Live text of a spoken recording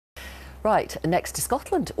Right, next to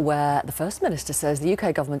Scotland, where the First Minister says the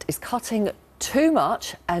UK government is cutting too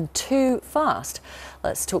much and too fast.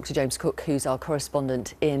 Let's talk to James Cook, who's our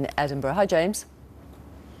correspondent in Edinburgh. Hi, James.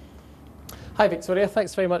 Hi Victoria,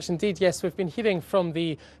 thanks very much indeed. Yes, we've been hearing from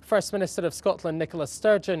the First Minister of Scotland, NICOLA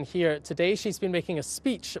STURGEON, here today. She's been making a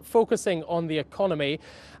speech focusing on the economy,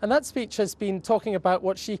 and that speech has been talking about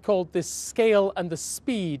what she called the scale and the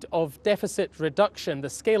speed of deficit reduction, the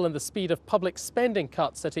scale and the speed of public spending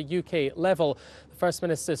cuts at a UK level. The First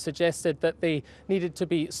Minister suggested that they needed to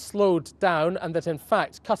be slowed down and that in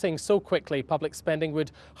fact cutting so quickly public spending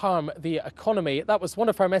would harm the economy. That was one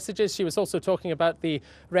of her messages. She was also talking about the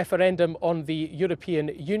referendum on the European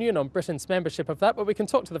Union, on Britain's membership of that, but we can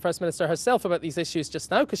talk to the First Minister herself about these issues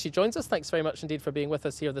just now because she joins us. Thanks very much indeed for being with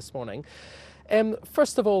us here this morning.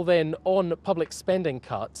 First of all then, on public spending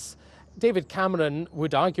cuts, David Cameron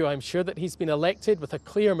would argue, I'm sure, that he's been elected with a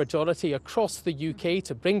clear majority across the UK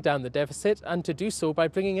to bring down the deficit and to do so by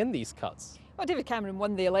bringing in these cuts. Well, David Cameron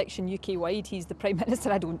won the election UK-wide. He's the Prime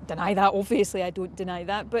Minister. I don't deny that. Obviously, I don't deny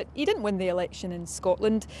that. But he didn't win the election in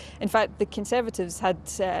Scotland. In fact, the Conservatives had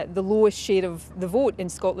the lowest share of the vote in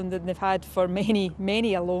Scotland than they've had for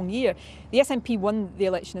many a long year. The SNP won the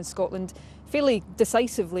election in Scotland fairly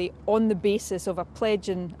decisively on the basis of a pledge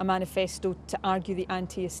and a manifesto to argue the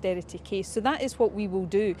anti-austerity case. So that is what we will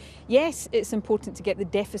do. Yes, it's important to get the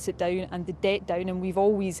deficit down and the debt down, and we've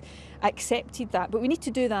always accepted that, but we need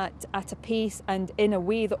to do that at a pace and in a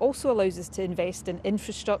way that also allows us to invest in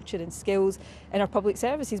infrastructure and skills in our public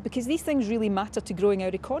services, because these things really matter to growing our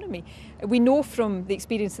economy. We know from the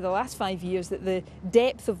experience of the last 5 years that the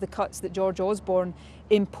depth of the cuts that George Osborne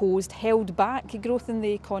imposed held back growth in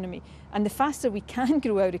the economy, and the faster we can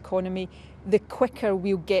grow our economy, the quicker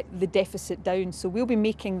we'll get the deficit down. So we'll be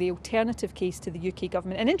making the alternative case to the UK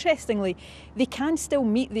government, and interestingly they can still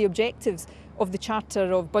meet the objectives of the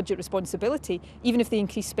Charter of Budget Responsibility even if they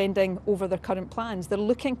increase spending over their current plans. They're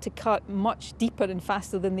looking to cut much deeper and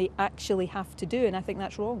faster than they actually have to do, and I think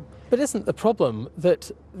that's wrong. But isn't the problem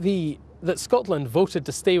that Scotland voted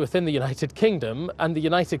to stay within the United Kingdom, and the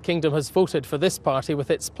United Kingdom has voted for this party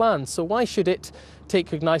with its plans? So why should it take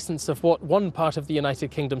cognizance of what one part of the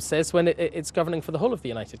United Kingdom says when it's governing for the whole of the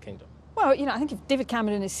United Kingdom? Well, I think if David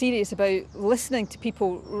Cameron is serious about listening to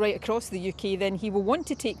people right across the UK, then he will want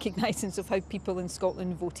to take cognizance of how people in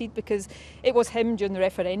Scotland voted, because it was him during the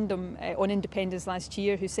referendum on independence last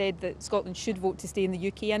year who said that Scotland should vote to stay in the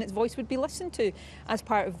UK and its voice would be listened to as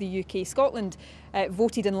part of the UK. Scotland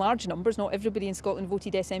voted in large numbers. Not everybody in Scotland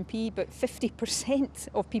voted SNP, but 50%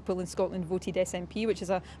 of people in Scotland voted SNP, which is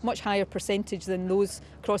a much higher percentage than those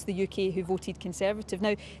across the UK who voted Conservative.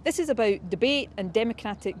 Now, this is about debate and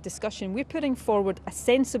democratic discussion. We're putting forward a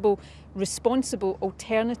sensible, responsible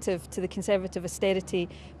alternative to the Conservative austerity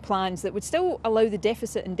plans that would still allow the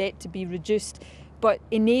deficit and debt to be reduced, but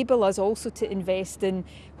enable us also to invest in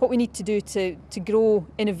what we need to do to grow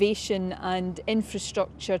innovation and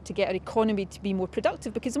infrastructure to get our economy to be more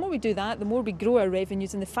productive, because the more we do that, the more we grow our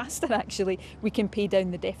revenues and the faster actually we can pay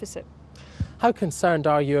down the deficit. How concerned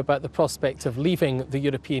are you about the prospect of leaving the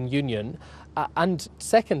European Union? And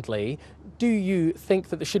secondly, do you think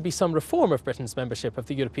that there should be some reform of Britain's membership of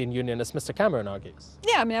the European Union, as Mr Cameron argues?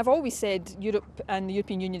 Yeah, I mean, I've always said Europe and the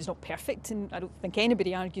European Union is not perfect, and I don't think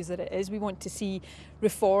anybody argues that it is. We want to see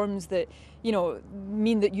reforms that,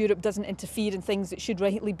 mean that Europe doesn't interfere in things that should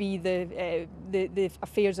rightly be the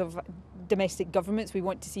affairs of domestic governments. We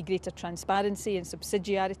want to see greater transparency and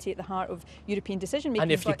subsidiarity at the heart of European decision making.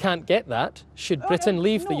 And if you can't get that, should Britain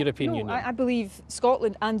leave the European Union? I believe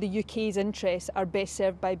Scotland and the UK's interests are best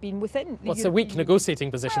served by being within the It's a weak negotiating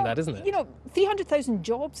position, that, isn't it? 300,000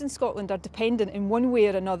 jobs in Scotland are dependent in one way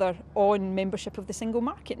or another on membership of the single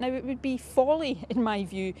market. Now, it would be folly, in my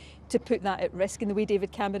view, to put that at risk in the way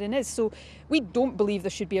David Cameron is. So we don't believe there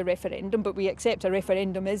should be a referendum, but we accept a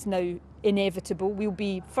referendum is now inevitable. We'll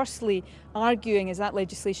be firstly arguing, as that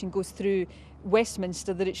legislation goes through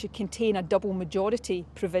Westminster, that it should contain a double majority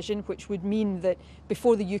provision, which would mean that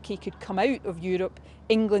before the UK could come out of Europe,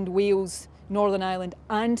 England, Wales, Northern Ireland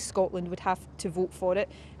and Scotland would have to vote for it.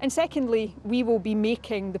 And secondly, we will be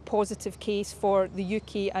making the positive case for the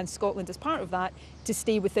UK and Scotland as part of that to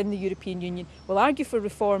stay within the European Union. We'll argue for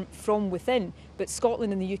reform from within, but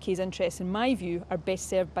Scotland and the UK's interests, in my view, are best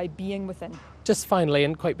served by being within. Just finally,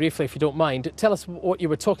 and quite briefly if you don't mind, tell us what you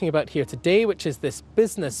were talking about here today, which is this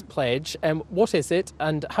business pledge. What is it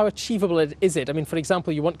and how achievable is it? I mean, for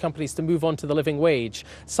example, you want companies to move on to the living wage.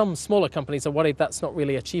 Some smaller companies are worried that's not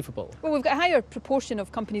really achievable. Well, we've got higher proportion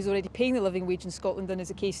of companies already paying the living wage in Scotland than is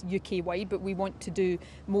the case UK-wide, but we want to do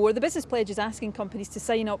more. The Business Pledge is asking companies to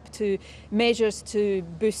sign up to measures to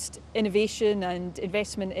boost innovation and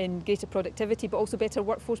investment in greater productivity, but also better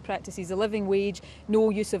workforce practices, the living wage, no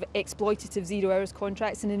use of exploitative zero-hours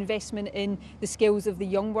contracts, and investment in the skills of the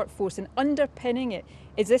young workforce. And underpinning it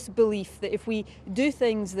is this belief that if we do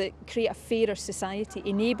things that create a fairer society,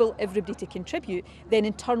 enable everybody to contribute, then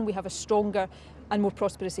in turn we have a stronger and more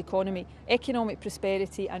prosperous economy. Economic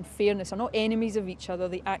prosperity and fairness are not enemies of each other,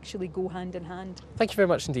 they actually go hand in hand. Thank you very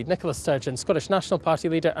much indeed. Nicola Sturgeon, Scottish National Party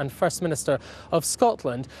leader and First Minister of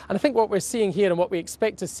Scotland. And I think what we're seeing here and what we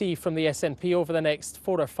expect to see from the SNP over the next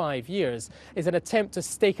 4 or 5 years is an attempt to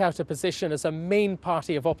stake out a position as a main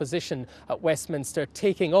party of opposition at Westminster,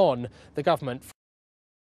 taking on the government.